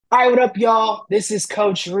All right, what up, y'all? This is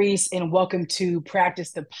Coach Rees, and welcome to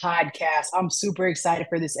Practice the Podcast. I'm super excited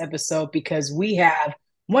for this episode because we have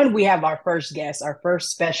our first guest, our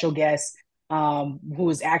first special guest, who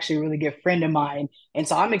is actually a really good friend of mine. And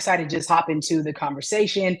so I'm excited to just hop into the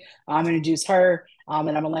conversation. I'm going to introduce her, and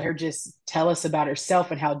I'm going to let her just tell us about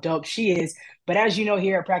herself and how dope she is. But as you know,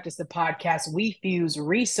 here at Practice the Podcast, we fuse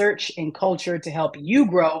research and culture to help you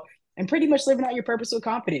grow and pretty much living out your purpose with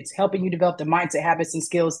confidence, helping you develop the mindset, habits, and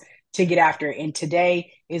skills to get after it. And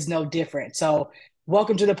today is no different. So,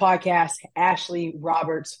 welcome to the podcast, Ashley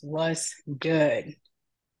Roberts. What's good?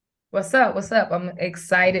 What's up? What's up? I'm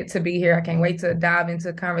excited to be here. I can't wait to dive into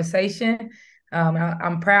a conversation.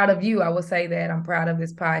 I'm proud of you. I will say that I'm proud of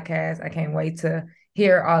this podcast. I can't wait to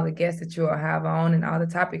hear all the guests that you'll have on and all the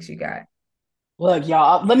topics you got. Look,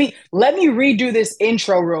 y'all, let me redo this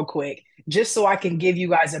intro real quick, just so I can give you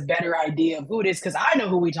guys a better idea of who it is, because I know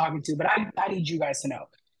who we're talking to, but I need you guys to know.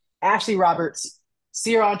 Ashley Roberts,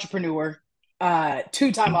 serial entrepreneur,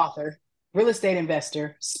 two-time author, real estate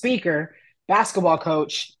investor, speaker, basketball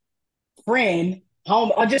coach, friend,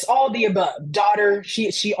 home, just all the above. Daughter,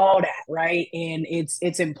 she all that, right? And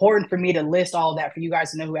it's important for me to list all of that for you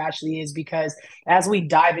guys to know who Ashley is, because as we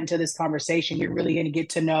dive into this conversation, you're really going to get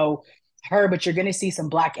to know her, but you're going to see some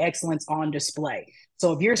Black excellence on display.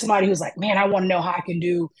 So if you're somebody who's like, man, I want to know how I can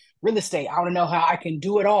do real estate, I want to know how I can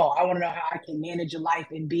do it all, I want to know how I can manage a life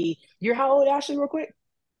and be, you're how old, Ashley, real quick?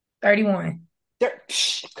 31.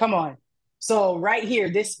 Come on. So right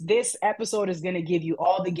here, this episode is going to give you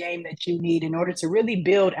all the game that you need in order to really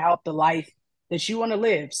build out the life that you want to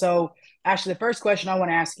live. So, actually, the first question I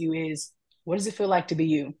want to ask you is, what does it feel like to be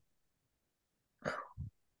you?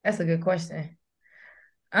 That's a good question.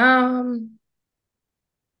 Um,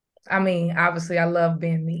 I mean, obviously I love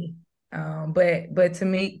being me. But to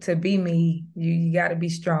me, to be me, you got to be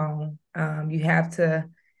strong. You have to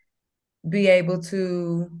be able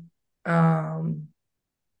to um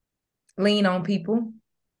lean on people,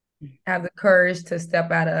 have the courage to step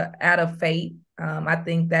out of faith. I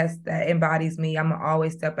think that embodies me. I'm gonna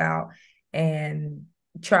always step out and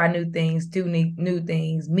try new things, do new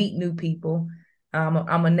things, meet new people. I'm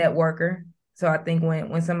a networker, so I think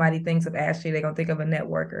when somebody thinks of Ashley, they're gonna think of a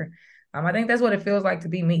networker. I think that's what it feels like to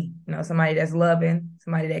be me. Somebody that's loving,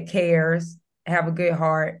 somebody that cares, have a good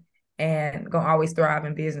heart, and gonna always thrive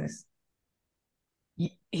in business.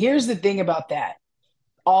 Here's the thing about that.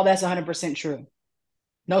 All that's 100% true.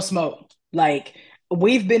 No smoke. Like,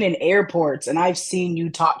 we've been in airports and I've seen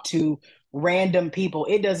you talk to random people.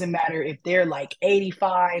 It doesn't matter if they're like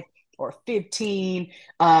 85 or 15,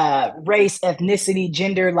 race, ethnicity,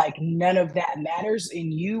 gender, like none of that matters.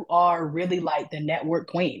 And you are really like the network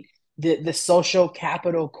queen, the social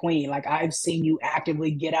capital queen. Like, I've seen you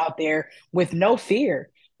actively get out there with no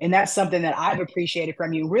fear. And that's something that I've appreciated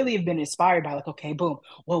from you. Really have been inspired by, like, okay, boom,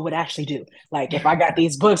 what would Ashley do? Like, if I got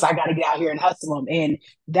these books, I got to get out here and hustle them. And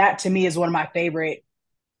that to me is one of my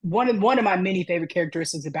many favorite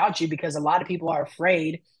characteristics about you, because a lot of people are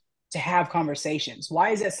afraid to have conversations. Why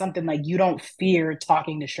is that something like you don't fear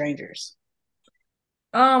talking to strangers?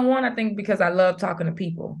 One, I think because I love talking to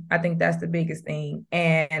people. I think that's the biggest thing.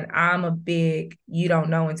 And I'm a big, you don't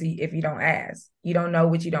know if you don't ask. You don't know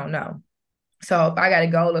what you don't know. So if I got a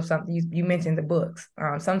goal of something, you mentioned the books.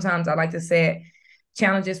 Sometimes I like to set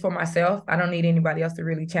challenges for myself. I don't need anybody else to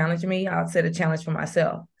really challenge me. I'll set a challenge for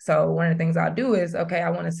myself. So one of the things I'll do is, okay,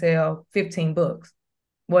 I want to sell 15 books.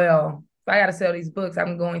 Well, if I got to sell these books,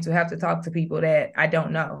 I'm going to have to talk to people that I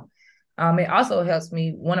don't know. It also helps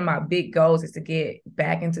me. One of my big goals is to get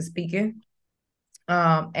back into speaking.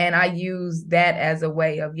 And I use that as a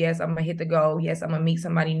way of, yes, I'm gonna hit the goal. Yes, I'm gonna meet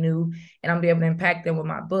somebody new and I'm gonna be able to impact them with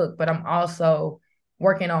my book. But I'm also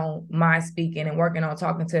working on my speaking and working on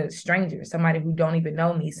talking to strangers, somebody who don't even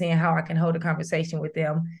know me, seeing how I can hold a conversation with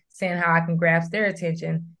them, seeing how I can grasp their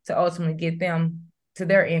attention to ultimately get them to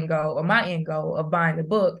their end goal, or my end goal of buying the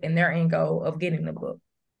book and their end goal of getting the book.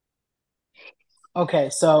 Okay,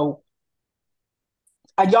 so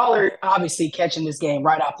y'all are obviously catching this game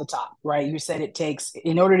right off the top, right? You said it takes,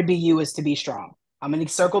 in order to be you, is to be strong. I'm going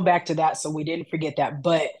to circle back to that so we didn't forget that.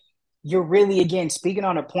 But you're really, again, speaking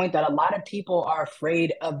on a point that a lot of people are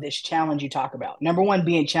afraid of this challenge you talk about. Number one,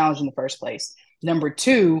 being challenged in the first place. Number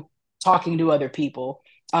two, talking to other people.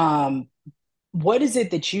 What is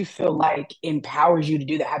it that you feel like empowers you to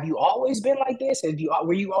do that? Have you always been like this?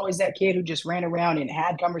 Were you always that kid who just ran around and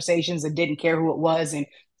had conversations and didn't care who it was and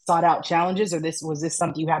sought out challenges, or this was this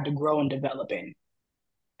something you had to grow and develop in?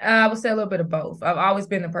 I would say a little bit of both. I've always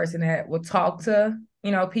been the person that would talk to,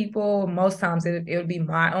 people. Most times it would be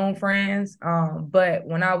my own friends. But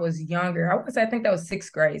when I was younger, I would say I think that was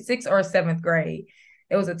sixth grade, sixth or seventh grade.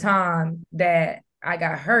 it was a time that I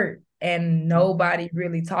got hurt and nobody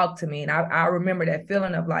really talked to me. And I remember that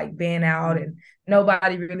feeling of like being out and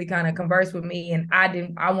nobody really kind of conversed with me. And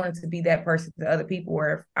I wanted to be that person to other people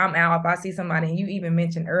where if I'm out, if I see somebody, and you even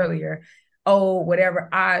mentioned earlier, oh, whatever,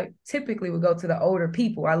 I typically would go to the older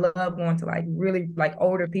people. I love going to like really like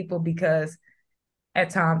older people because at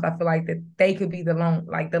times I feel like that they could be the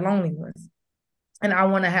lonely ones. And I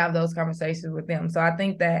want to have those conversations with them. So I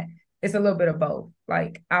think that it's a little bit of both.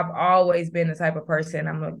 Like I've always been the type of person,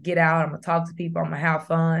 I'm gonna get out, I'm gonna talk to people, I'm gonna have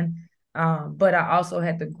fun. But I also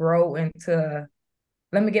had to grow into,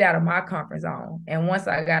 let me get out of my comfort zone. And once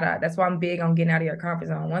I got out, that's why I'm big on getting out of your comfort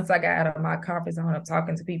zone. Once I got out of my comfort zone of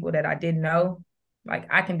talking to people that I didn't know, like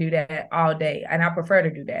I can do that all day. And I prefer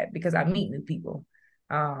to do that because I meet new people.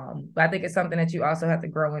 But I think it's something that you also have to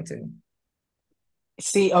grow into.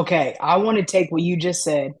 See, okay, I want to take what you just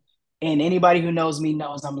said, and anybody who knows me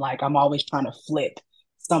knows I'm always trying to flip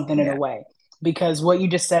something in a Yeah. way. Because what you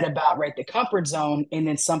just said about right the comfort zone and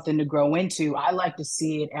then something to grow into, I like to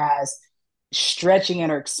see it as stretching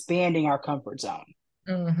and or expanding our comfort zone,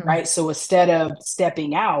 Mm-hmm. right? So instead of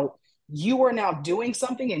stepping out, you are now doing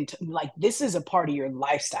something and like this is a part of your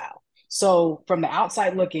lifestyle. So from the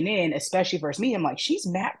outside looking in, especially for me, I'm like, she's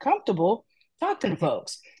mad comfortable talking to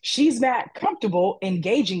folks. She's mad comfortable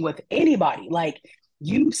engaging with anybody. Like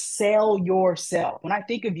you sell yourself. When I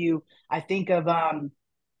think of you, I think of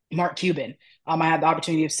Mark Cuban. I had the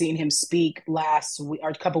opportunity of seeing him speak last week or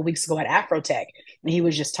a couple of weeks ago at Afrotech, and he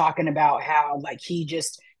was just talking about how like he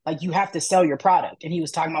just like you have to sell your product, and he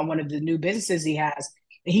was talking about one of the new businesses he has,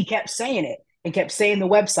 and he kept saying it and kept saying the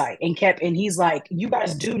website and he's like, you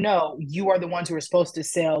guys do know you are the ones who are supposed to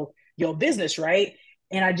sell your business, right?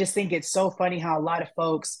 And I just think it's so funny how a lot of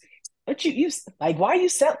folks, but you like why you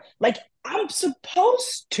sell like I'm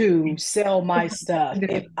supposed to sell my stuff.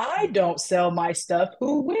 If I don't sell my stuff,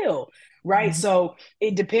 who will? Right. Mm-hmm. So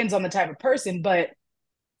it depends on the type of person. But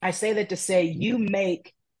I say that to say you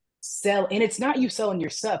make sell, and it's not you selling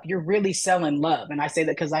your stuff, you're really selling love. And I say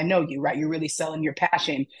that because I know you, right? You're really selling your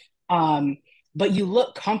passion. Um, but you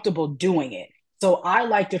look comfortable doing it. So I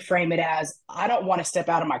like to frame it as I don't want to step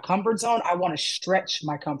out of my comfort zone. I want to stretch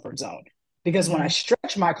my comfort zone because when I Mm-hmm.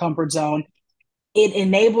 stretch my comfort zone, it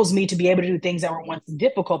enables me to be able to do things that were once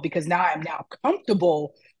difficult because now I'm now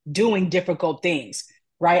comfortable doing difficult things,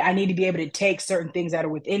 right? I need to be able to take certain things that are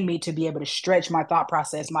within me to be able to stretch my thought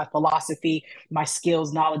process, my philosophy, my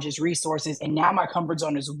skills, knowledges, resources. And now my comfort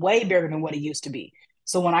zone is way bigger than what it used to be.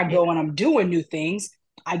 So when I Yeah. go and I'm doing new things,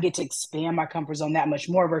 I get to expand my comfort zone that much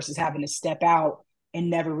more versus having to step out and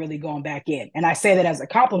never really going back in. And I say that as a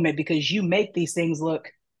compliment because you make these things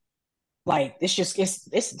look like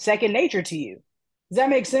it's second nature to you. Does that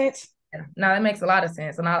make sense? No, that makes a lot of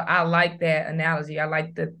sense. And I like that analogy. I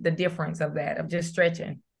like the difference of that, of just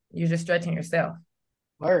stretching. You're just stretching yourself.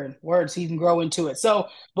 Word, so you can grow into it. So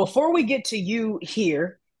before we get to you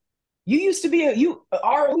here, you used to be a you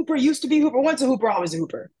our Hooper used to be Hooper, once a Hooper, always a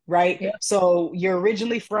Hooper, right? Yeah. So you're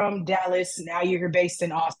originally from Dallas, now you're based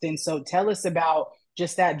in Austin. So tell us about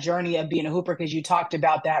just that journey of being a Hooper because you talked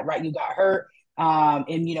about that, right? You got hurt.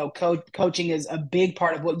 And you know, coaching is a big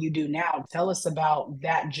part of what you do now. Tell us about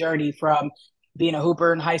that journey from being a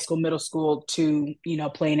Hooper in high school, middle school to, you know,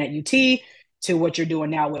 playing at UT to what you're doing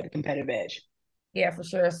now with Competitive Edge. Yeah, for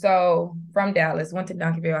sure. So from Dallas, went to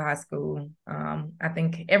Duncanville High School. I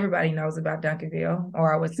think everybody knows about Duncanville,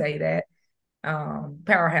 or I would say that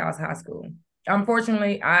Powerhouse High School.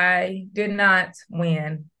 Unfortunately, I did not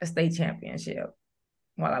win a state championship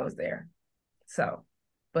while I was there. So,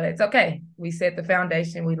 but it's okay. We set the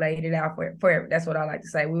foundation. We laid it out for that's what I like to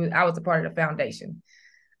say. I was a part of the foundation.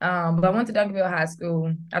 But I went to Duncanville High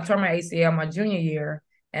School. I tore my ACL my junior year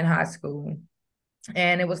in high school.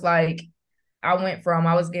 And it was like I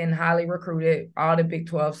was getting highly recruited, all the Big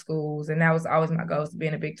 12 schools, and that was always my goal, to be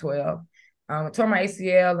in the Big 12. I tore my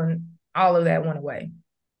ACL and all of that went away.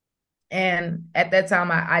 And at that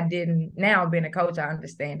time, I didn't, now being a coach, I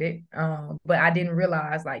understand it. But I didn't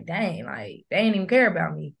realize, like, dang, like, they didn't even care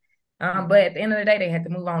about me. But at the end of the day, they had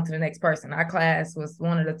to move on to the next person. Our class was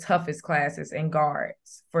one of the toughest classes in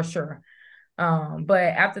guards, for sure. But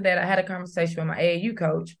after that, I had a conversation with my AAU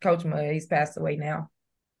coach, Coach Mudd. He's passed away now.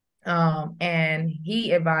 And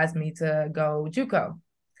he advised me to go JUCO.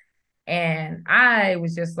 And I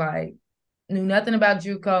was just like, knew nothing about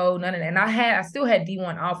JUCO, none of that. And I still had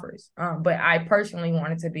D1 offers. But I personally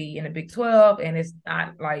wanted to be in the Big 12, and it's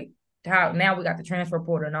not like how now we got the transfer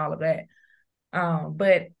portal and all of that.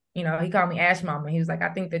 But you know, he called me Ash Mama. He was like, I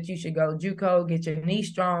think that you should go JUCO, get your knee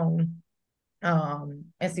strong, and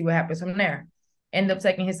see what happens from there. Ended up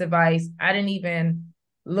taking his advice. I didn't even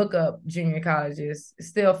look up junior colleges. It's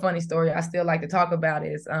still a funny story. I still like to talk about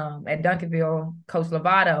is at Duncanville, Coach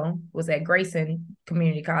Lovato was at Grayson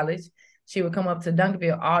Community College. She would come up to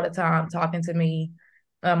Duncanville all the time talking to me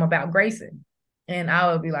about Grayson. And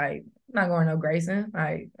I would be like, I'm not going to Grayson.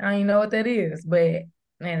 Like, I don't even know what that is.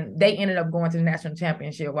 And they ended up going to the national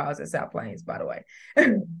championship while I was at South Plains, by the way.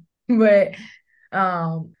 But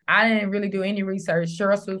I didn't really do any research.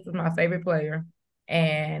 Cheryl Swoops was my favorite player,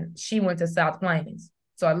 and she went to South Plains.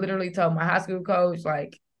 So I literally told my high school coach,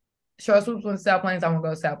 like, Cheryl Swoops went to South Plains, I want to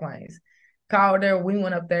go to South Plains. Called her, we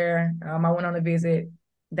went up there. I went on a visit.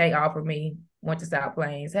 They offered me, went to South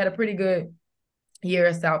Plains. Had a pretty good year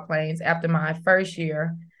at South Plains. After my first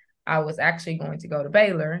year, I was actually going to go to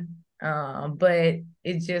Baylor, but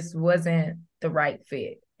it just wasn't the right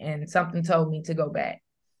fit. And something told me to go back.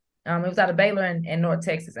 It was out of Baylor and North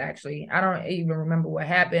Texas, actually. I don't even remember what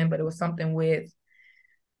happened, but it was something with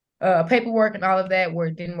paperwork and all of that where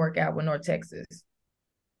it didn't work out with North Texas.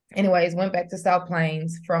 Anyways, went back to South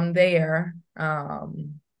Plains. From there,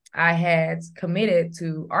 I had committed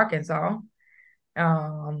to Arkansas.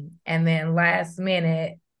 And then last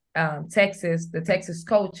minute, Texas, the Texas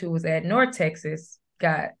coach who was at North Texas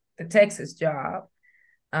got the Texas job.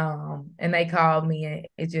 And they called me, and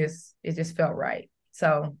it just felt right.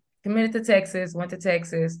 So committed to Texas, went to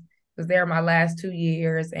Texas, was there my last 2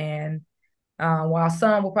 years. And while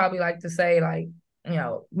some will probably like to say, like, you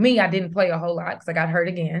know, me, I didn't play a whole lot because I got hurt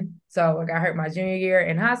again. So I got hurt my junior year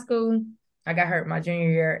in high school. I got hurt my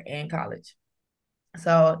junior year in college.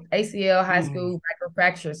 So ACL, high school,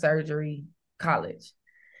 microfracture surgery, college.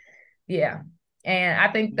 Yeah. And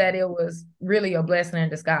I think that it was really a blessing in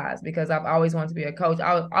disguise because I've always wanted to be a coach.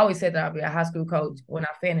 I always said that I'd be a high school coach when I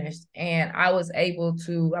finished. And I was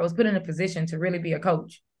put in a position to really be a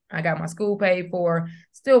coach. I got my school paid for,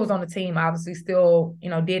 still was on the team, obviously still, you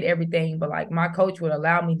know, did everything. But like my coach would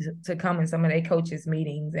allow me to come in some of their coaches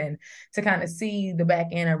meetings and to kind of see the back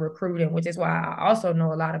end of recruiting, which is why I also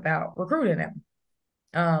know a lot about recruiting them.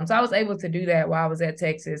 So I was able to do that while I was at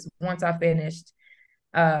Texas. Once I finished,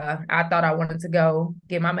 I thought I wanted to go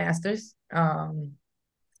get my master's. And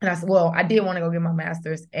I said, well, I did want to go get my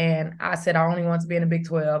master's. And I said, I only want to be in the Big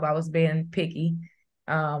 12. I was being picky.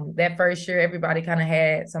 That first year, everybody kind of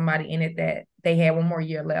had somebody in it that they had one more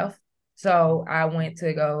year left. So I went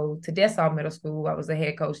to go to Dessau Middle School. I was the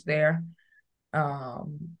head coach there.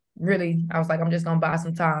 Really, I was like, I'm just going to buy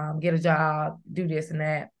some time, get a job, do this and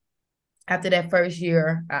that. After that first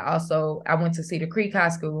year, I went to Cedar Creek High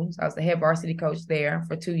School. So I was the head varsity coach there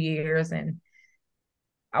for 2 years. And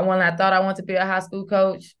when I thought I wanted to be a high school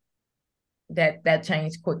coach, that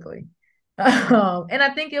changed quickly. And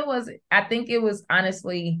I think it was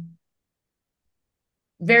honestly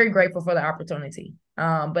very grateful for the opportunity.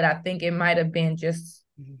 But I think it might have been just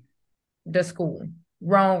the school,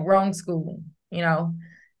 wrong school, you know.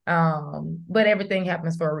 But everything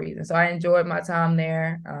happens for a reason. So I enjoyed my time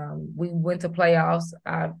there. We went to playoffs.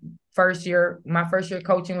 My first year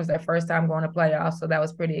coaching was their first time going to playoffs. So that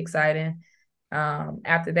was pretty exciting.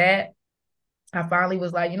 After that, I finally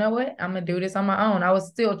was like, you know what? I'm going to do this on my own. I was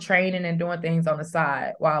still training and doing things on the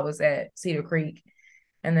side while I was at Cedar Creek.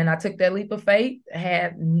 And then I took that leap of faith,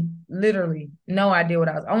 had literally no idea what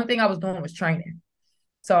only thing I was doing was training.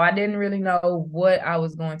 So I didn't really know what I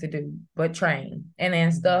was going to do, but train. And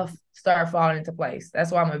then stuff started falling into place.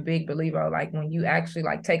 That's why I'm a big believer. Like when you actually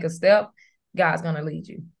like take a step, God's going to lead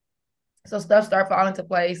you. So stuff started falling into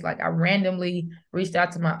place. Like I randomly reached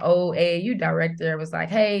out to my old AAU director. Was like,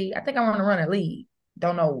 hey, I think I want to run a league.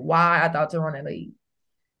 Don't know why I thought to run a league.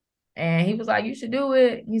 And he was like, you should do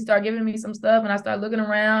it. He started giving me some stuff. And I started looking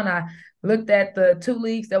around. I looked at the 2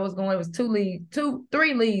 leagues that was going. It was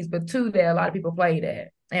 3 leagues, but 2 that a lot of people played at.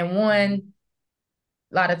 And one,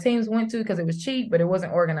 a lot of teams went to because it was cheap, but it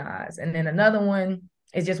wasn't organized. And then another one,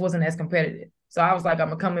 it just wasn't as competitive. So I was like, I'm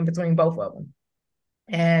going to come in between both of them.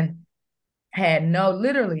 And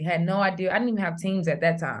literally had no idea. I didn't even have teams at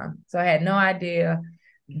that time. So I had no idea.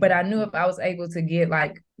 But I knew if I was able to get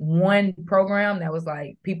like one program that was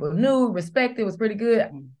like people knew, respected, was pretty good,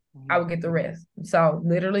 I would get the rest. So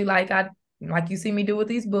literally like you see me do with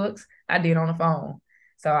these books, I did on the phone.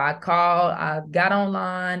 So I got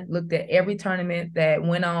online, looked at every tournament that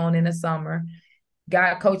went on in the summer,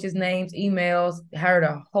 got coaches' names, emails, heard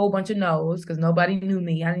a whole bunch of no's because nobody knew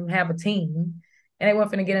me. I didn't even have a team. And they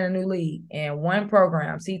weren't going to get in a new league. And one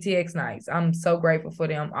program, CTX Knights, I'm so grateful for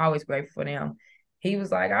them, always grateful for them. He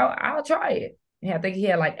was like, I'll try it. And I think he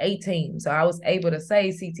had like 8 teams. So I was able to say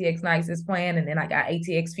CTX Knights is playing, and then I got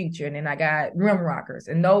ATX Future, and then I got Rim Rockers.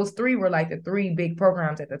 And those 3 were like the 3 big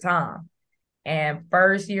programs at the time. And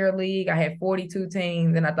first year league, I had 42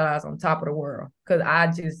 teams, and I thought I was on top of the world because I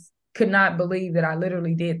just could not believe that I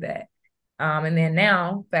literally did that. And then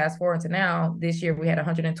now, fast forward to now, this year we had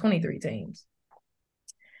 123 teams.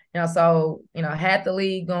 So, had the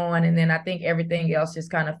league going, and then I think everything else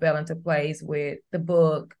just kind of fell into place with the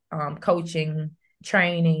book, coaching,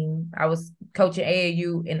 training. I was coaching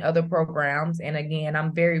AAU in other programs. And again,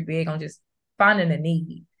 I'm very big on just finding a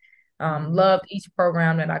need. Loved each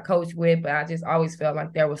program that I coached with, but I just always felt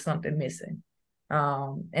like there was something missing.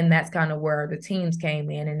 And that's kind of where the teams came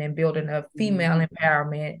in, and then building a female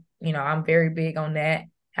empowerment. I'm very big on that,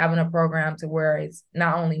 having a program to where it's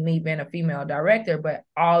not only me being a female director, but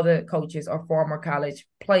all the coaches are former college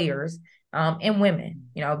players, and women,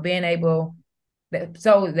 being able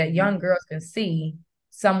so that young girls can see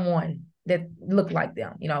someone that look like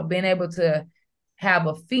them, being able to have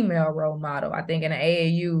a female role model. I think in the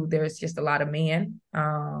AAU, there's just a lot of men,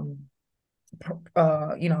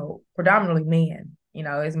 predominantly men.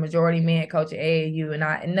 It's majority men coach at AAU,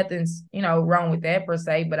 and nothing's, wrong with that per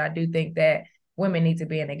se, but I do think that women need to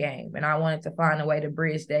be in the game. And I wanted to find a way to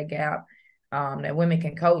bridge that gap, that women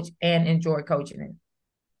can coach and enjoy coaching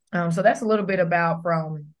it. So that's a little bit about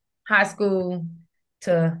from high school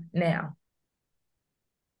to now.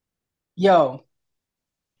 Yo,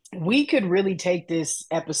 we could really take this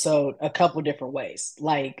episode a couple different ways.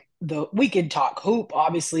 Like we could talk hoop,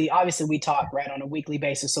 obviously we talk right on a weekly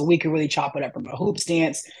basis, so we could really chop it up from a hoop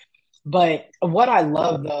stance. But what I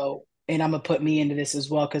love though, and I'm gonna put me into this as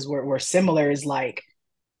well because we're similar, is like,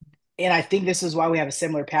 and I think this is why we have a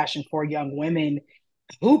similar passion for young women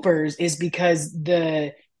hoopers, is because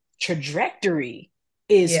the trajectory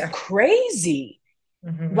is crazy.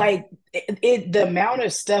 Mm-hmm. Like the amount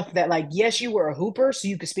of stuff that, like, yes, you were a hooper, so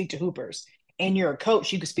you could speak to hoopers, and you're a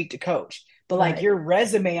coach, you could speak to coach. But like Right. your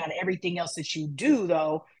resume on everything else that you do,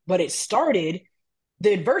 though, but it started,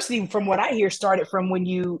 the adversity from what I hear started from when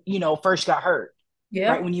you first got hurt, right?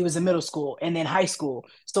 Yeah. When you was in middle school and then high school.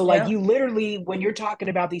 So like Yeah. you literally, when you're talking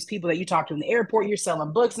about these people that you talk to in the airport, you're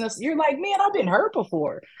selling books and you're like, man, I've been hurt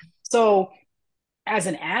before. So as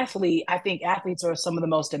an athlete, I think athletes are some of the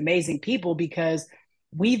most amazing people because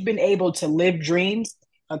we've been able to live dreams,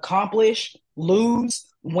 accomplish, lose,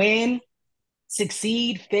 win,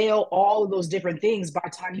 succeed, fail, all of those different things by the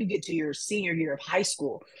time you get to your senior year of high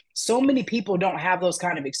school. So many people don't have those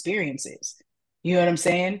kind of experiences. You know what I'm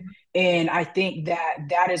saying? And I think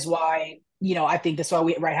that is why, I think that's why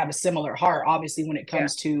we have a similar heart, obviously, when it Yeah.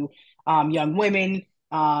 comes to young women,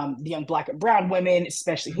 the young Black and brown women,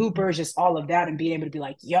 especially hoopers, just all of that, and being able to be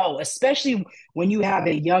like, yo, especially when you have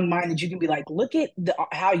a young mind that you can be like, look at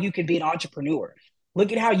how you can be an entrepreneur.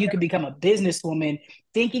 Look at how you can become a businesswoman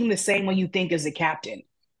thinking the same way you think as a captain,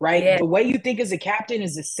 right? Yeah. The way you think as a captain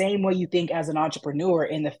is the same way you think as an entrepreneur.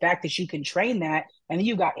 And the fact that you can train that, and then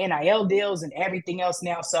you got NIL deals and everything else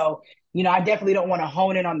now. So, I definitely don't want to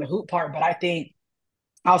hone in on the hoop part, but I think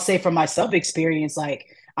I'll say from my self experience, like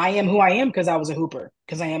I am who I am because I was a hooper,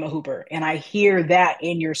 because I am a hooper. And I hear that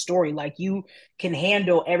in your story. Like you can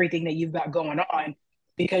handle everything that you've got going on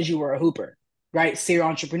because you were a hooper, right? Serial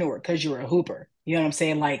entrepreneur because you were a hooper. You know what I'm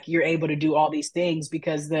saying? Like you're able to do all these things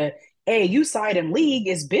because the AAU side and league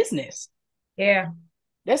is business. Yeah.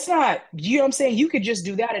 That's not, you know what I'm saying? You could just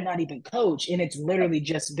do that and not even coach, and it's literally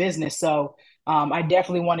just business. So I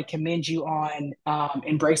definitely want to commend you on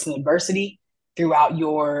embracing adversity throughout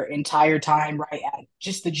your entire time, right? At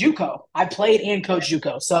just the JUCO. I played and coached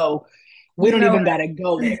JUCO, so we You don't know even got to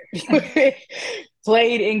go there.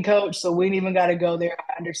 Played and coached, so we don't even got to go there.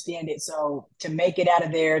 I understand it. So to make it out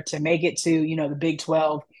of there, to make it to, the Big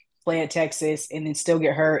 12, play at Texas, and then still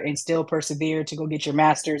get hurt and still persevere to go get your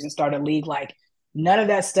master's and start a league, like none of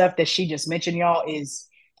that stuff that she just mentioned, y'all, is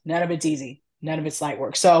none of it's easy. None of it's light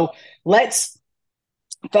work. So let's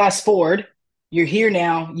fast forward. You're here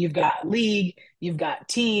now. You've got league, you've got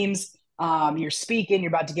teams. You're speaking. You're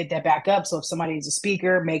about to get that back up. So if somebody needs a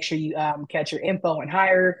speaker, make sure you catch your info and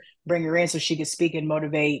hire her, bring her in so she can speak and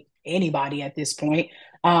motivate anybody at this point.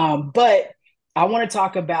 But I want to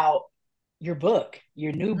talk about your book,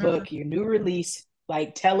 your new Mhm. book, your new release.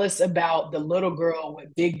 Like, tell us about the little girl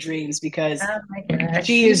with big dreams because Oh my gosh.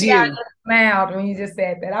 she You is see, I you. just smiled when you just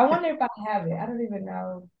said that. I wonder if I have it. I don't even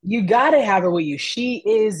know. You gotta have her with you. She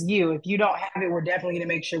is you. If you don't have it, we're definitely gonna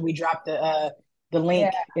make sure we drop the Yeah.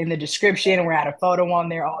 link in the description, and we're at a photo on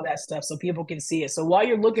there, all that stuff, so people can see it. So while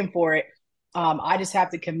you're looking for it, I just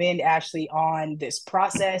have to commend Ashley on this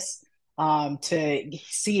process. To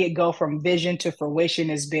see it go from vision to fruition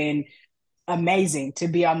has been amazing to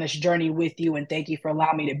be on this journey with you, and thank you for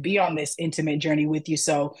allowing me to be on this intimate journey with you.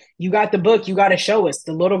 So you got the book, you got to show us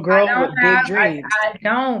the little I girl don't with big have, dreams. I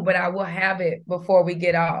don't, but I will have it before we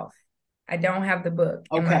get off. I don't have the book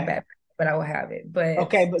in my Okay. backpack, but I will have it. But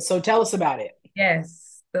Okay, but so tell us about it.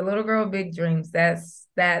 yes, the little girl with big dreams.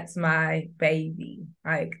 That's my baby.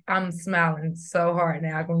 Like I'm smiling so hard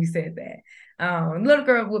now when you said that. Little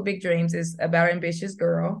girl with big dreams is about an ambitious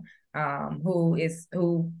girl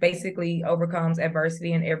who basically overcomes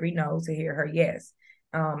adversity in every no to hear her yes.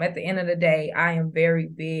 At the end of the day, I am very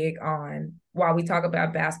big on while we talk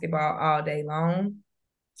about basketball all day long,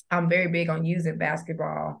 I'm very big on using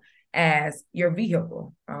basketball as your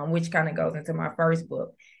vehicle, which kind of goes into my first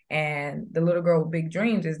book. And the little girl with big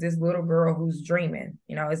dreams is this little girl who's dreaming.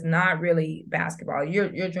 You know, it's not really basketball.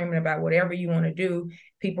 You're dreaming about whatever you want to do.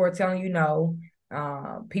 People are telling you no.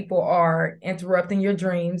 People are interrupting your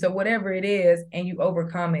dreams or whatever it is, and you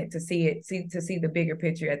overcome it to see the bigger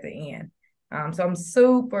picture at the end. So I'm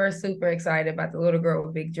super, super excited about the little girl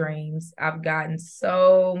with big dreams. I've gotten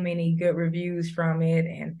so many good reviews from it,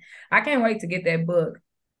 and I can't wait to get that book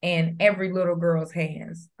in every little girl's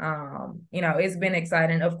hands. It's been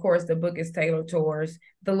exciting. Of course, the book is tailored towards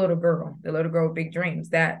the little girl with big dreams.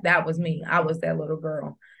 That was me. I was that little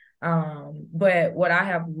girl. But what I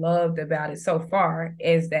have loved about it so far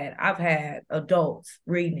is that I've had adults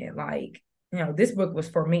reading it. Like, this book was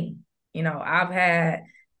for me. I've had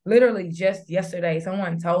literally just yesterday,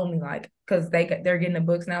 someone told me, like, because they're getting the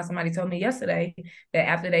books now. Somebody told me yesterday that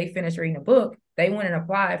after they finished reading the book, they went and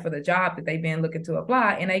applied for the job that they've been looking to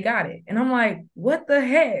apply, and they got it. And I'm like, what the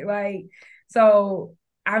heck? Like, so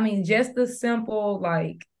I mean, just the simple,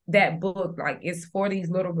 like, that book, like, it's for these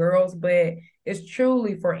little girls, but it's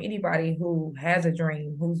truly for anybody who has a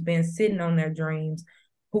dream, who's been sitting on their dreams,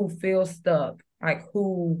 who feels stuck, like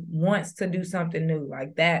who wants to do something new.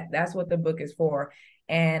 Like that's what the book is for.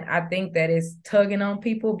 And I think that it's tugging on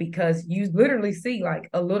people because you literally see like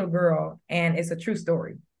a little girl, and it's a true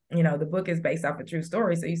story. The book is based off a true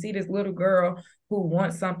story. So you see this little girl who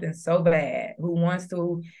wants something so bad, who wants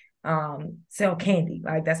to sell candy.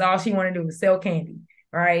 Like that's all she want to do is sell candy.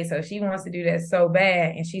 Right. So she wants to do that so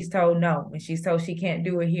bad, and she's told no. And she's told she can't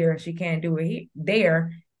do it here, she can't do it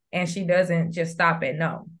there. And she doesn't just stop at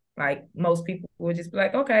no. Like most people would just be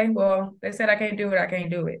like, okay, well, they said I can't do it, I can't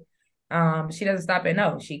do it. She doesn't stop at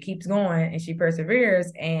no. She keeps going and she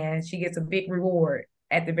perseveres, and she gets a big reward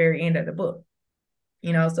at the very end of the book.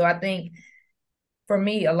 So I think for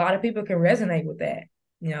me, a lot of people can resonate with that.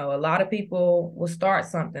 A lot of people will start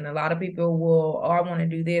something. A lot of people will, oh, I want to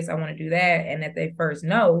do this, I want to do that. And at they first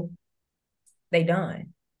know, they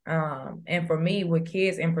done. And for me, with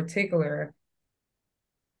kids in particular,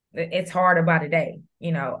 it's harder by the day.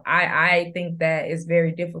 I think that it's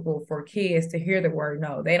very difficult for kids to hear the word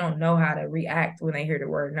no. They don't know how to react when they hear the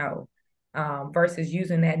word no. Versus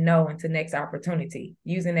using that no into next opportunity,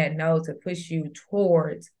 using that no to push you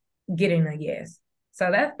towards getting a yes. So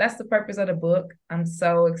that's the purpose of the book. I'm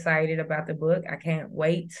so excited about the book. I can't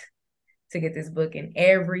wait to get this book in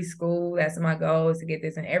every school. That's my goal, is to get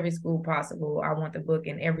this in every school possible. I want the book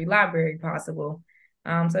in every library possible,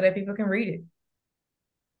 so that people can read it.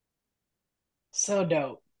 So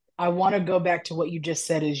dope. I want to go back to what you just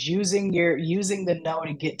said, is using the no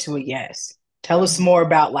to get to a yes. Tell us more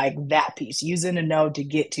about like that piece, using the no to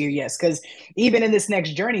get to your yes. Because even in this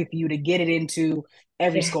next journey for you to get it into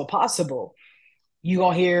every Yeah. school possible, you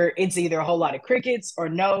gonna hear it's either a whole lot of crickets or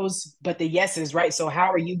no's, but the yeses, right? So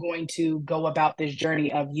how are you going to go about this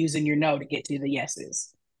journey of using your no to get to the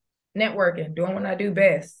yeses? Networking, doing what I do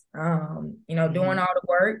best. Doing Mm-hmm. all the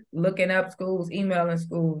work, looking up schools, emailing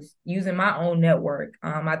schools, using my own network.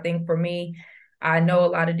 I think for me, I know a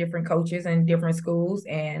lot of different coaches in different schools,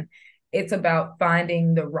 and it's about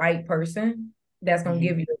finding the right person that's going to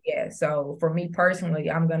Mm-hmm. give you a yes. So for me personally,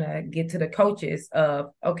 I'm going to get to the coaches of,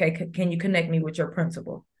 okay, can you connect me with your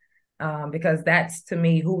principal? Because that's to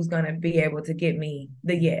me who's going to be able to get me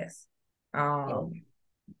the yes. Dope.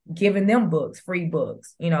 Giving them books, free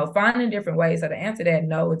books, finding different ways. So to answer that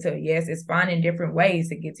no to yes is finding different ways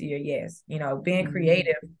to get to your yes, being Mm-hmm.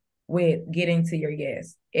 creative with getting to your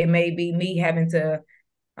yes. It may be me having to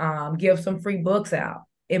give some free books out.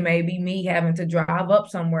 It may be me having to drive up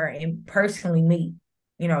somewhere and personally meet,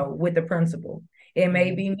 with the principal. It may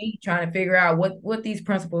Mm-hmm. be me trying to figure out what these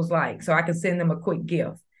principals like so I can send them a quick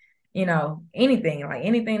gift. Anything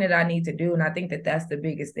that I need to do. And I think that that's the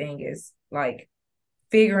biggest thing is like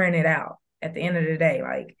figuring it out at the end of the day,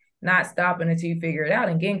 like not stopping until you figure it out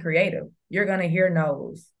and getting creative. You're going to hear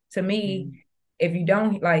no's. To Mm-hmm. me, if you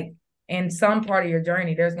don't like in some part of your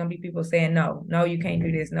journey, there's going to be people saying, no, you can't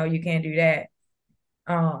do this. No, you can't do that.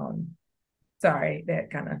 Um, Sorry,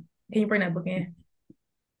 that kind of, can you bring that book in?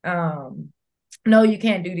 No, you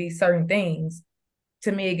can't do these certain things.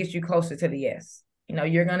 To me, it gets you closer to the yes.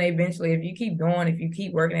 You're going to eventually, if you keep going, if you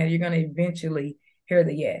keep working at it, you're going to eventually hear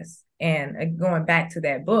the yes. And going back to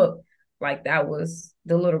that book, like that was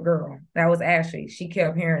the little girl. That was Ashley. She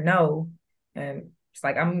kept hearing no. And it's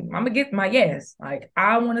like, I'm going to get my yes. Like,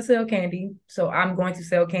 I want to sell candy. So I'm going to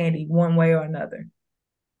sell candy one way or another.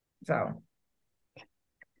 So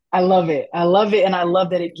I love it. I love it. And I love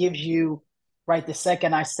that it gives you, right, the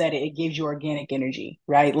second I said it, it gives you organic energy,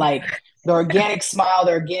 right? Like the organic smile,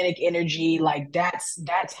 the organic energy, like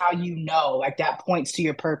that's how you know, like that points to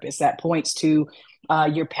your purpose, that points to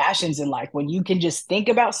your passions in life. When you can just think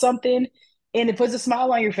about something and it puts a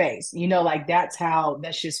smile on your face, like that's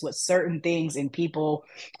just what certain things and people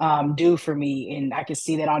do for me. And I can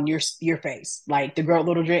see that on your face, like the girl,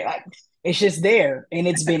 little Dre, like it's just there, and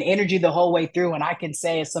it's been energy the whole way through. And I can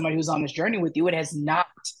say, as somebody who's on this journey with you, it has not.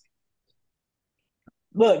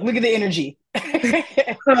 Look at the energy.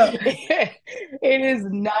 It has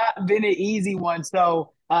not been an easy one.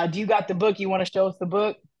 So, do you got the book? You want to show us the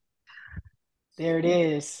book? There it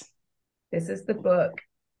is. this is the book.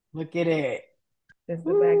 Look at it. This is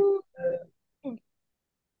the back. Woo.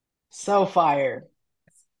 So fire.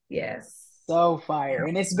 Yes. So fire.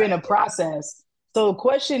 And it's been a process. So,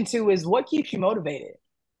 question two is, what keeps you motivated?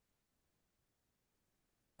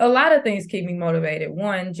 A lot of things keep me motivated.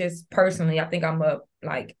 One, just personally, I think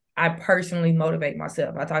I personally motivate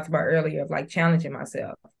myself. I talked about earlier of like challenging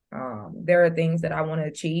myself. There are things that I want to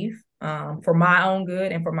achieve for my own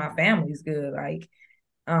good and for my family's good. Like,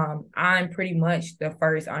 I'm pretty much the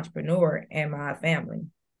first entrepreneur in my family.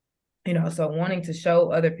 So wanting to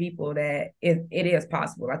show other people that it is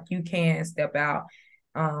possible. Like you can step out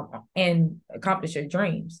and accomplish your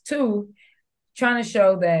dreams. Two, trying to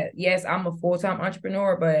show that, yes, I'm a full-time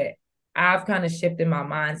entrepreneur, but I've kind of shifted my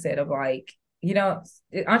mindset of like,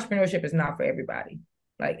 entrepreneurship is not for everybody.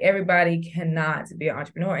 Like everybody cannot be an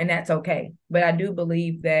entrepreneur, and that's okay. But I do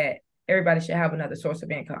believe that everybody should have another source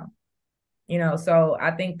of income. So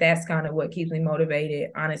I think that's kind of what keeps me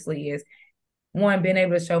motivated, honestly, is one, being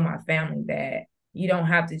able to show my family that you don't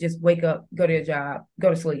have to just wake up, go to your job,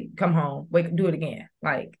 go to sleep, come home, wake, do it again.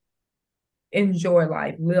 Like enjoy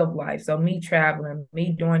life, live life. So me traveling,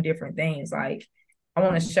 me doing different things, like I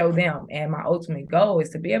want to show them. And my ultimate goal is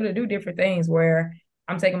to be able to do different things where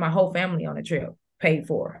I'm taking my whole family on a trip, paid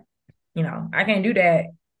for. I can't do that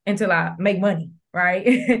until I make money,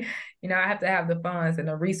 right? I have to have the funds and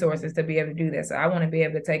the resources to be able to do that. So I want to be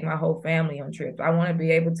able to take my whole family on trips. I want to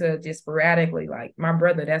be able to just sporadically, like my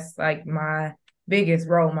brother, that's like my biggest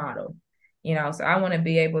role model. So I want to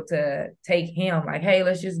be able to take him like, hey,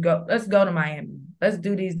 let's go to Miami. Let's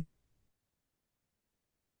do these.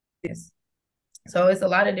 So it's a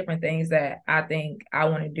lot of different things that I think I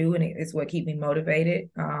want to do, and it's what keep me motivated.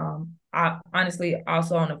 I honestly,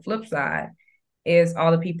 also on the flip side, is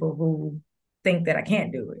all the people who think that I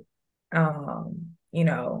can't do it.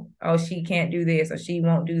 Oh, she can't do this, or she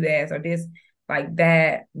won't do that, or this, like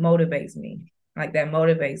that motivates me. Like that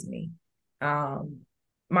motivates me.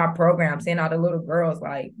 My program, seeing all the little girls,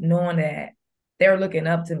 like knowing that they're looking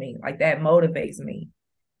up to me, like that motivates me.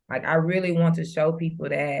 Like I really want to show people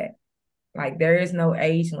that like there is no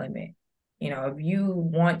age limit. If you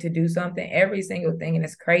want to do something, every single thing, and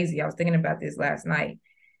it's crazy. I was thinking about this last night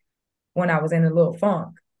when I was in a little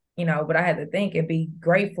funk, but I had to think and be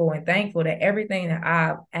grateful and thankful that everything that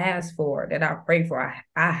I've asked for, that I prayed for,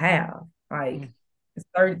 I have. Like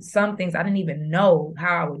some things I didn't even know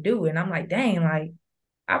how I would do. And I'm like, dang, like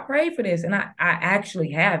I prayed for this and I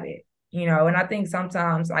actually have it. And I think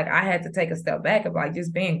sometimes like I had to take a step back of like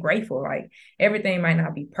just being grateful. Like everything might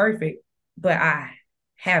not be perfect, but I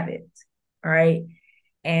have it. All right.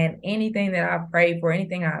 And anything that I've prayed for,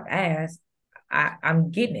 anything I've asked, I'm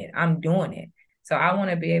getting it. I'm doing it. So I want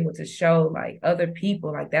to be able to show like other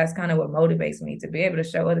people, like that's kind of what motivates me, to be able to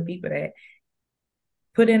show other people that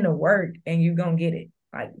put in the work and you're going to get it.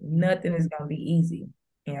 Like nothing is going to be easy.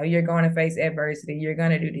 You're going to face adversity. You're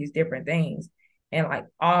going to do these different things. And like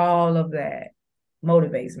all of that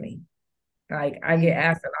motivates me. Like I get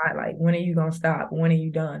asked a lot, like, when are you going to stop? When are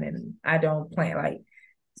you done? And I don't plan, like,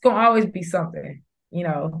 it's going to always be something,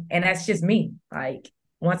 and that's just me. Like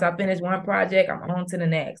once I finish one project, I'm on to the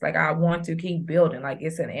next. Like I want to keep building. Like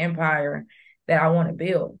it's an empire that I want to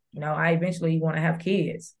build. I eventually want to have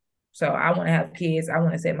kids. So I want to have kids. I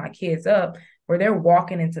want to set my kids up where they're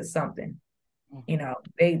walking into something.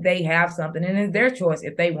 They have something, and it's their choice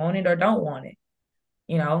if they want it or don't want it.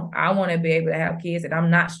 I want to be able to have kids that I'm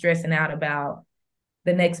not stressing out about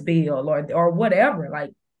the next bill or whatever.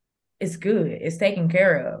 Like it's good. It's taken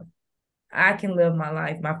care of. I can live my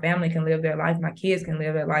life. My family can live their life. My kids can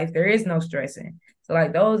live their life. There is no stressing. So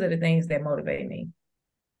like those are the things that motivate me.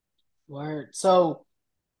 Word. So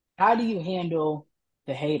how do you handle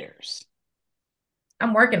the haters?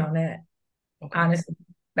 I'm working on that, Okay. honestly.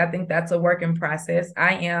 I think that's a work in process.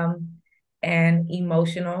 I am an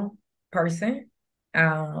emotional person.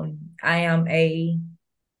 I am a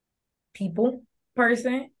people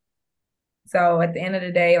person. So at the end of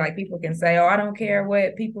the day, like people can say, "Oh, I don't care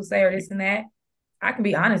what people say or this and that." I can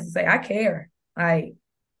be honest and say, "I care." Like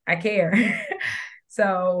I care.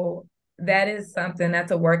 So that is something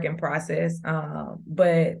that's a work in process.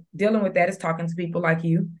 But dealing with that is talking to people like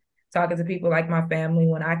you, talking to people like my family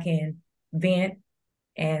when I can vent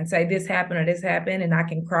and say this happened or this happened, and I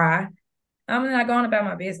can cry. I'm not going about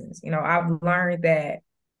my business. I've learned that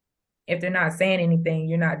if they're not saying anything,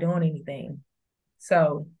 you're not doing anything.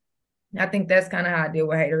 So I think that's kind of how I deal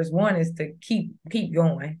with haters. One is to keep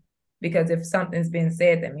going, because if something's been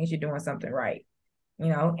said, that means you're doing something right,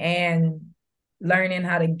 and learning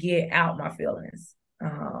how to get out my feelings.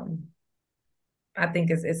 I think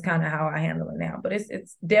it's kind of how I handle it now, but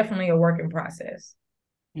it's definitely a work in process.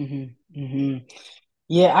 Mm-hmm. Mm-hmm.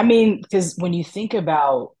 Yeah, I mean, because when you think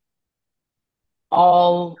about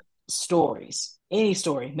all stories, any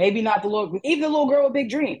story, maybe not the little, even the little girl with big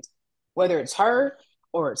dreams, whether it's her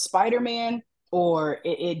or it's Spider-Man or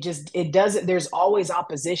it doesn't, there's always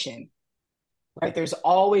opposition, right? There's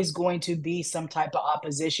always going to be some type of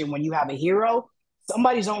opposition when you have a hero.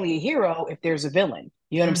 Somebody's only a hero if there's a villain.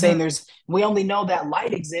 You know what I'm saying? Mm-hmm. We only know that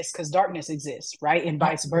light exists because darkness exists, right? And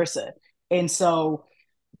vice versa. And so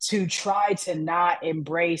to try to not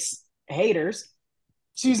embrace haters,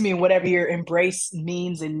 excuse me, whatever your embrace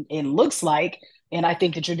means and looks like. And I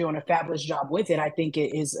think that you're doing a fabulous job with it. I think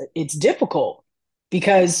it's difficult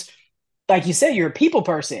because, like you said, you're a people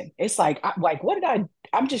person. It's like what did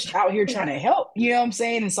I'm just out here trying to help. You know what I'm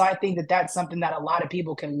saying? And so I think that that's something that a lot of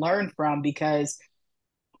people can learn from, because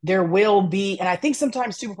there will be, and I think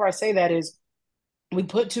sometimes too, before I say that, is we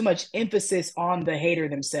put too much emphasis on the hater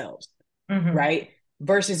themselves, Mm-hmm. right?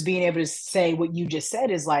 Versus being able to say what you just said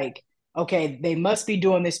is like, okay, they must be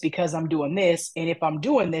doing this because I'm doing this. And if I'm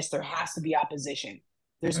doing this, there has to be opposition.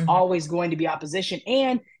 There's Mm-hmm. always going to be opposition.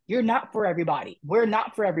 And you're not for everybody. We're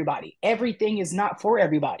not for everybody. Everything is not for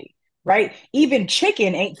everybody, right? Even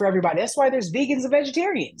chicken ain't for everybody. That's why there's vegans and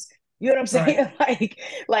vegetarians. You know what I'm Right. saying?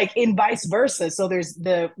 like in vice versa. So there's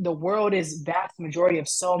the world is vast majority of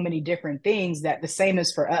so many different things that the same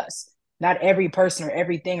is for us. Not every person or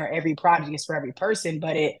everything or every project is for every person,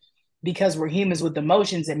 but because we're humans with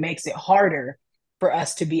emotions, it makes it harder for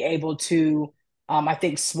us to be able to, I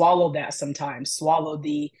think, swallow that sometimes. Swallow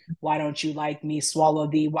the why don't you like me? Swallow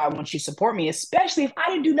the why won't you support me? Especially if I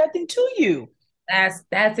didn't do nothing to you. That's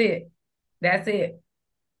it. That's it.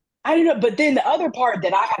 I don't know. But then the other part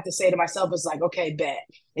that I have to say to myself is like, okay, bet.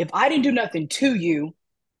 If I didn't do nothing to you,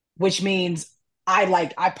 which means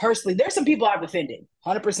I personally, there's some people I've offended,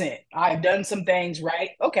 100%. I've done some things, right?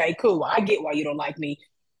 Okay, cool. I get why you don't like me,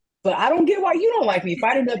 but I don't get why you don't like me. If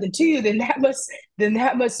I did nothing to you, then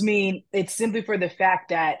that must mean it's simply for the fact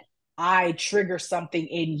that I trigger something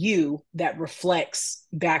in you that reflects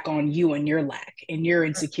back on you and your lack and your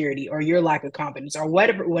insecurity or your lack of confidence or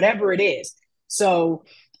whatever it is. So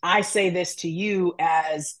I say this to you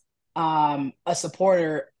as a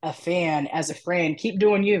supporter, a fan, as a friend. Keep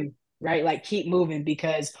doing you, right? Like keep moving,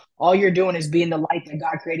 because all you're doing is being the light that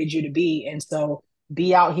God created you to be. And so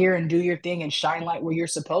be out here and do your thing and shine light where you're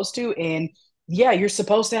supposed to. And yeah, you're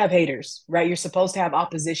supposed to have haters, right? You're supposed to have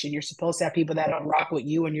opposition. You're supposed to have people that don't rock with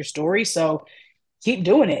you and your story. So keep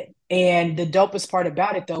doing it. And the dopest part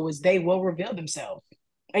about it though is they will reveal themselves.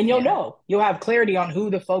 And you'll Yeah. know. You'll have clarity on who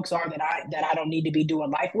the folks are that I don't need to be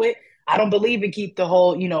doing life with. I don't believe in keep the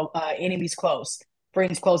whole, enemies close,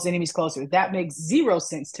 friends close, enemies closer. That makes zero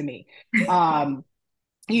sense to me. Um,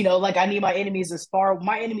 like I need my enemies as far.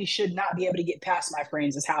 My enemies should not be able to get past my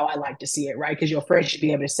friends, is how I like to see it, right? Because your friends should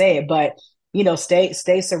be able to say it, but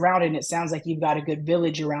stay surrounded. And it sounds like you've got a good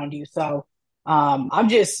village around you. So I'm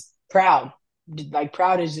just proud. Like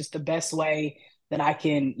proud is just the best way that I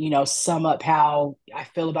can, sum up how I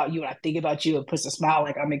feel about you and I think about you. It puts a smile.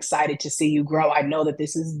 Like I'm excited to see you grow. I know that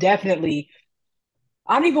this is definitely.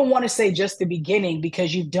 I don't even want to say just the beginning,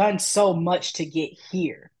 because you've done so much to get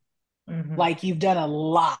here. Mm-hmm. Like you've done a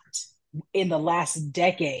lot in the last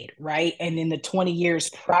decade, right? And in the 20 years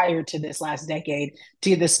prior to this last decade to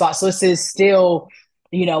get this spot. So this is still,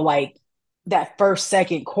 like that first,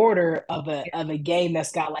 second quarter of a game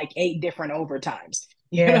that's got like 8 different overtimes.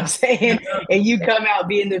 You know what I'm Yeah. saying? And you Yeah. come out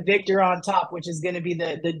being the victor on top, which is going to be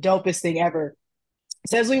the dopest thing ever.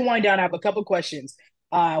 So as we wind down, I have a couple questions.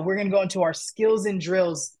 we're going to go into our skills and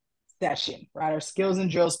drills session, right? Our skills and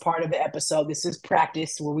drills part of the episode. This is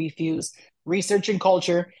practice where we fuse research and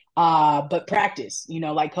culture, but practice,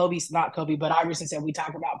 like Kobe's not Kobe, but Iverson said, we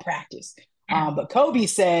talk about practice. But Kobe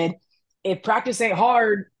said, if practice ain't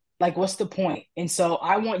hard, like what's the point? And so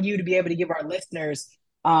I want you to be able to give our listeners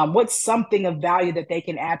what's something of value that they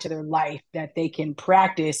can add to their life that they can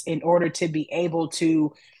practice in order to be able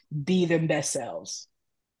to be their best selves.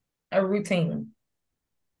 A routine.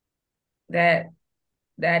 That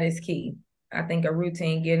is key. I think a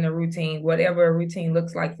routine, getting a routine, whatever a routine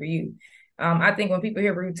looks like for you. I think when people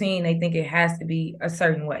hear routine, they think it has to be a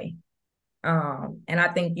certain way. And I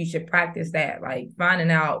think you should practice that, like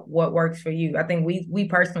finding out what works for you. I think we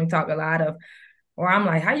personally talk a lot of, or I'm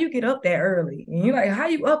like, how you get up that early? And you're like, how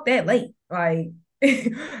you up that late? Like,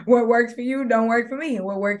 what works for you don't work for me, and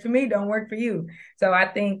what works for me don't work for you. So I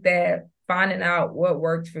think that finding out what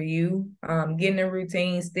works for you, getting a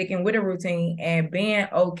routine, sticking with a routine, and being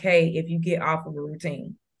okay if you get off of a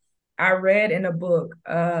routine. I read in a book,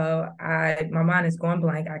 my mind is going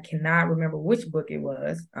blank. I cannot remember which book it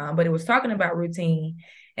was, but it was talking about routine,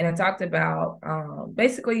 and it talked about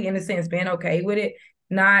basically, in a sense, being okay with it,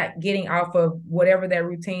 not getting off of whatever that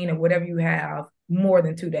routine or whatever you have more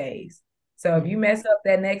than 2 days. So if you mess up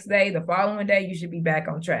that next day, the following day, you should be back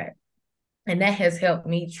on track. And that has helped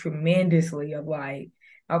me tremendously of like,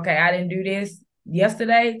 okay, I didn't do this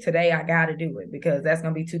yesterday. Today I got to do it because that's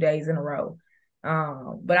going to be 2 days in a row.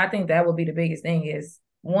 But I think that would be the biggest thing is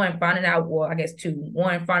one, finding out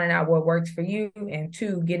one, finding out what works for you, and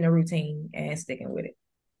two, getting a routine and sticking with it.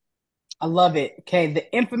 I love it. Okay.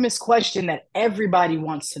 The infamous question that everybody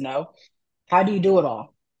wants to know, how do you do it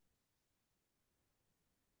all?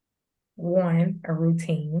 One, a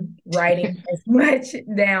routine, writing as much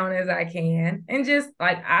down as I can. And just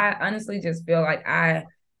like, I honestly just feel like I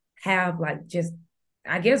have like, just,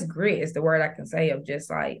 I guess grit is the word I can say of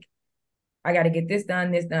just like, I got to get this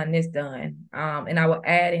done, this done, this done. And I will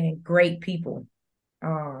add in great people.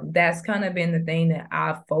 That's kind of been the thing that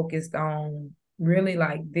I've focused on really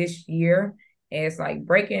like this year. Is like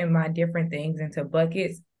breaking my different things into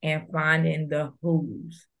buckets and finding the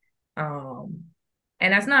who's. And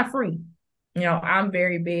that's not free. I'm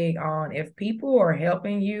very big on if people are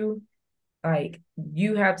helping you, like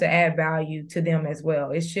you have to add value to them as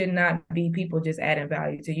well. It should not be people just adding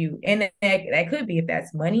value to you. And that could be if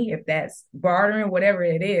that's money, if that's bartering, whatever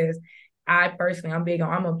it is. I personally, I'm big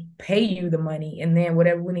on, I'm going to pay you the money and then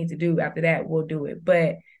whatever we need to do after that, we'll do it.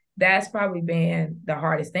 But that's probably been the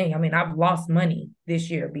hardest thing. I mean, I've lost money this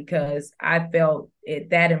year because I felt it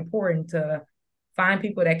that important to find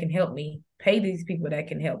people that can help me, pay these people that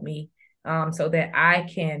can help me, so that I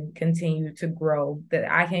can continue to grow,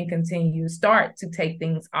 that I can start to take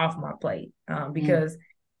things off my plate, because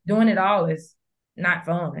doing it all is not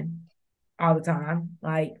fun all the time.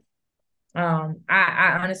 Like,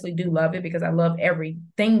 I honestly do love it because I love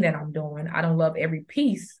everything that I'm doing. I don't love every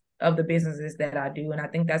piece of the businesses that I do. And I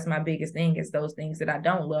think that's my biggest thing is those things that I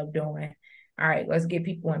don't love doing. All right, let's get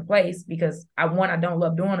people in place because I don't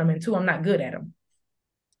love doing them, and two, I'm not good at them.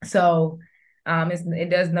 So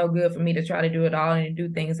it does no good for me to try to do it all and do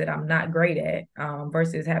things that I'm not great at,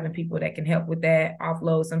 versus having people that can help with that,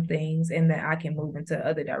 offload some things, and that I can move into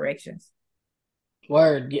other directions.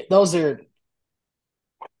 Word. Those are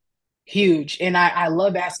huge. And I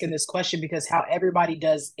love asking this question because how everybody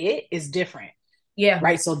does it is different. Yeah.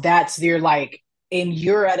 Right. So that's like, and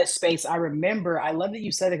you're at a space. I love that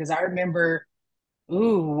you said it because I remember,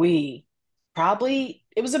 probably,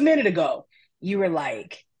 it was a minute ago. You were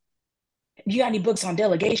like, you got any books on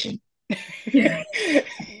delegation? Yeah.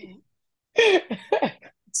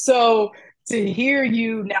 So to hear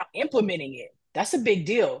you now implementing it, that's a big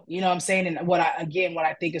deal. You know what I'm saying? And what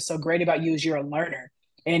I think is so great about you is you're a learner,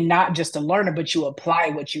 and not just a learner, but you apply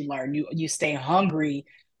what you learn. You stay hungry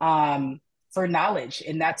for knowledge,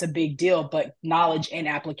 and that's a big deal, but knowledge and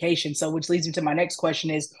application. So which leads me to my next question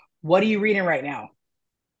is, what are you reading right now?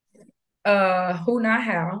 Who Not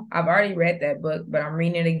How. I've already read that book, but I'm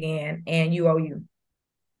reading it again. And You-OU.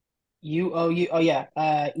 You-OU. Oh yeah.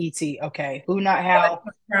 ET. Okay. Who Not How.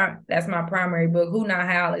 That's my primary book. Who Not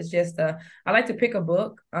How is just I like to pick a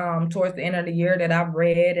book towards the end of the year that I've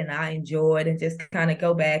read and I enjoyed and just kind of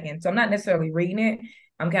go back. And so I'm not necessarily reading it.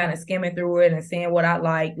 I'm kind of skimming through it and seeing what I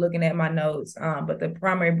like, looking at my notes. But the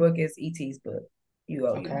primary book is ET's book, You-OU.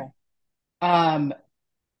 Okay. How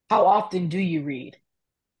often do you read?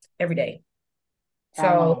 Every day.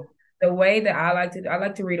 So the way that I like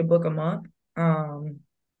to read a book a month.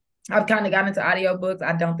 I've kind of gotten into audiobooks.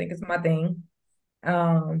 I don't think it's my thing.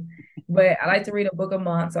 But I like to read a book a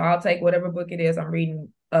month. So I'll take whatever book it is I'm reading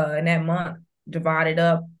in that month, divide it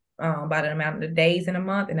up by the amount of the days in a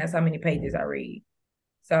month, and that's how many pages I read.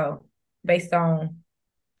 So based on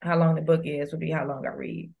how long the book is, would be how long I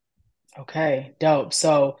read. Okay, dope.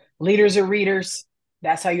 So leaders are readers.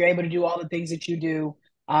 That's how you're able to do all the things that you do.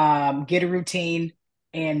 Get a routine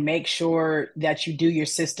and make sure that you do your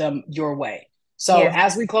system your way. So Yes.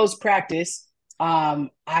 as we close practice,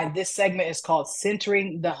 this segment is called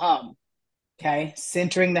Centering the Hum. Okay,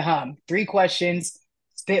 centering the hum. 3 questions,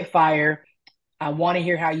 spitfire. I want to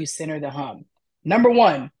hear how you center the hum. Number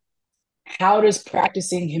one, how does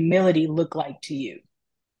practicing humility look like to you?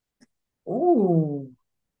 Ooh,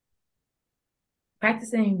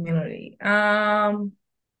 practicing humility.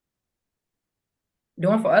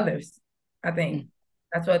 Doing for others. I think Mm,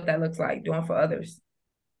 that's what that looks like. Doing for others.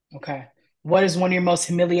 okay. What is one of your most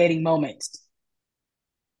humiliating moments?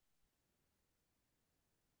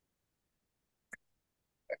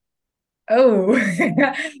 Oh,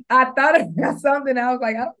 I thought about something. I was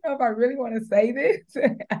like, I don't know if I really want to say this,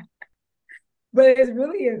 but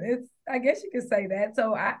it's. I guess you could say that.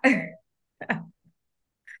 So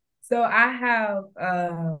I have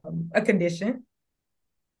a condition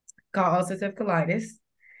called ulcerative colitis,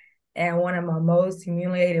 and one of my most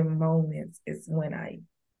humiliating moments is when I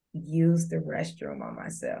use the restroom on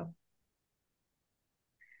myself.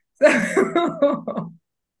 So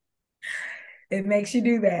it makes you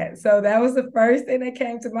do that. So that was the first thing that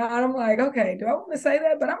came to mind. I'm like, okay, do I want to say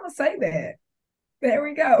that? But I'm gonna say that. There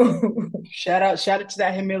we go. Shout out to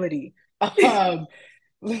that humility. Um,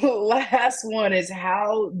 last one is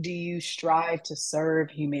how do you strive to serve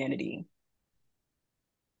humanity?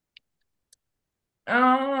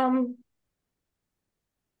 um,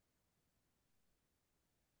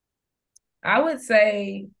 I would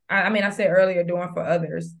say, I mean, I said earlier doing for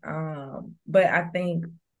others. But I think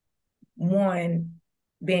one,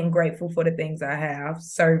 being grateful for the things I have,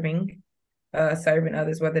 serving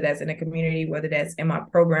others, whether that's in the community, whether that's in my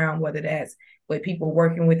program, whether that's with people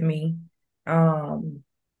working with me. Um,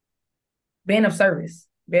 being of service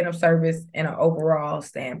in an overall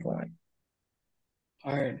standpoint.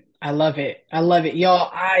 All right. I love it. I love it.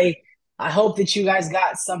 Y'all, I hope that you guys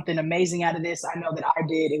got something amazing out of this. I know that I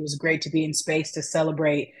did. It was great to be in space to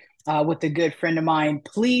celebrate with a good friend of mine.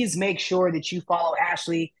 Please make sure that you follow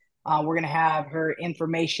Ashley. We're going to have her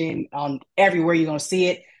information on everywhere you're going to see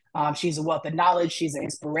it. She's a wealth of knowledge. She's an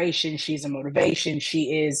inspiration. She's a motivation.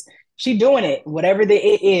 She doing it. Whatever the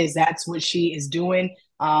it is, that's what she is doing.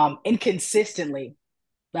 And consistently.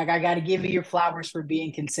 Like I got to give you your flowers for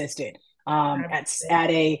being consistent at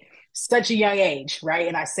a such a young age, right?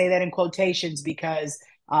 And I say that in quotations because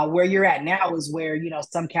where you're at now is where,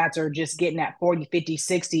 some cats are just getting at 40, 50,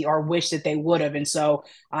 60 or wish that they would have. And so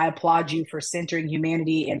I applaud you for centering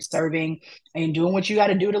humanity and serving and doing what you got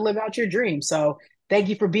to do to live out your dream. So thank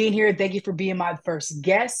you for being here. Thank you for being my first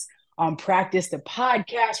guest on Practice the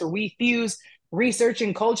Podcast, where we fuse research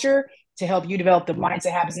and culture to help you develop the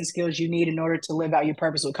mindset, habits, and skills you need in order to live out your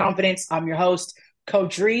purpose with confidence. I'm your host,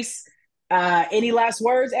 Coach Rees. Any last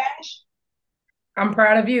words, Ash? I'm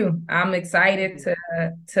proud of you. I'm excited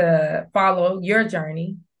to follow your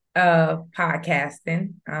journey of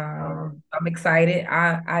podcasting. I'm excited.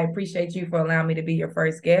 I appreciate you for allowing me to be your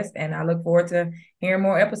first guest, and I look forward to hearing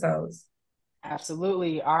more episodes.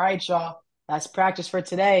 Absolutely. All right, y'all. That's practice for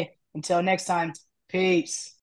today. Until next time, peace.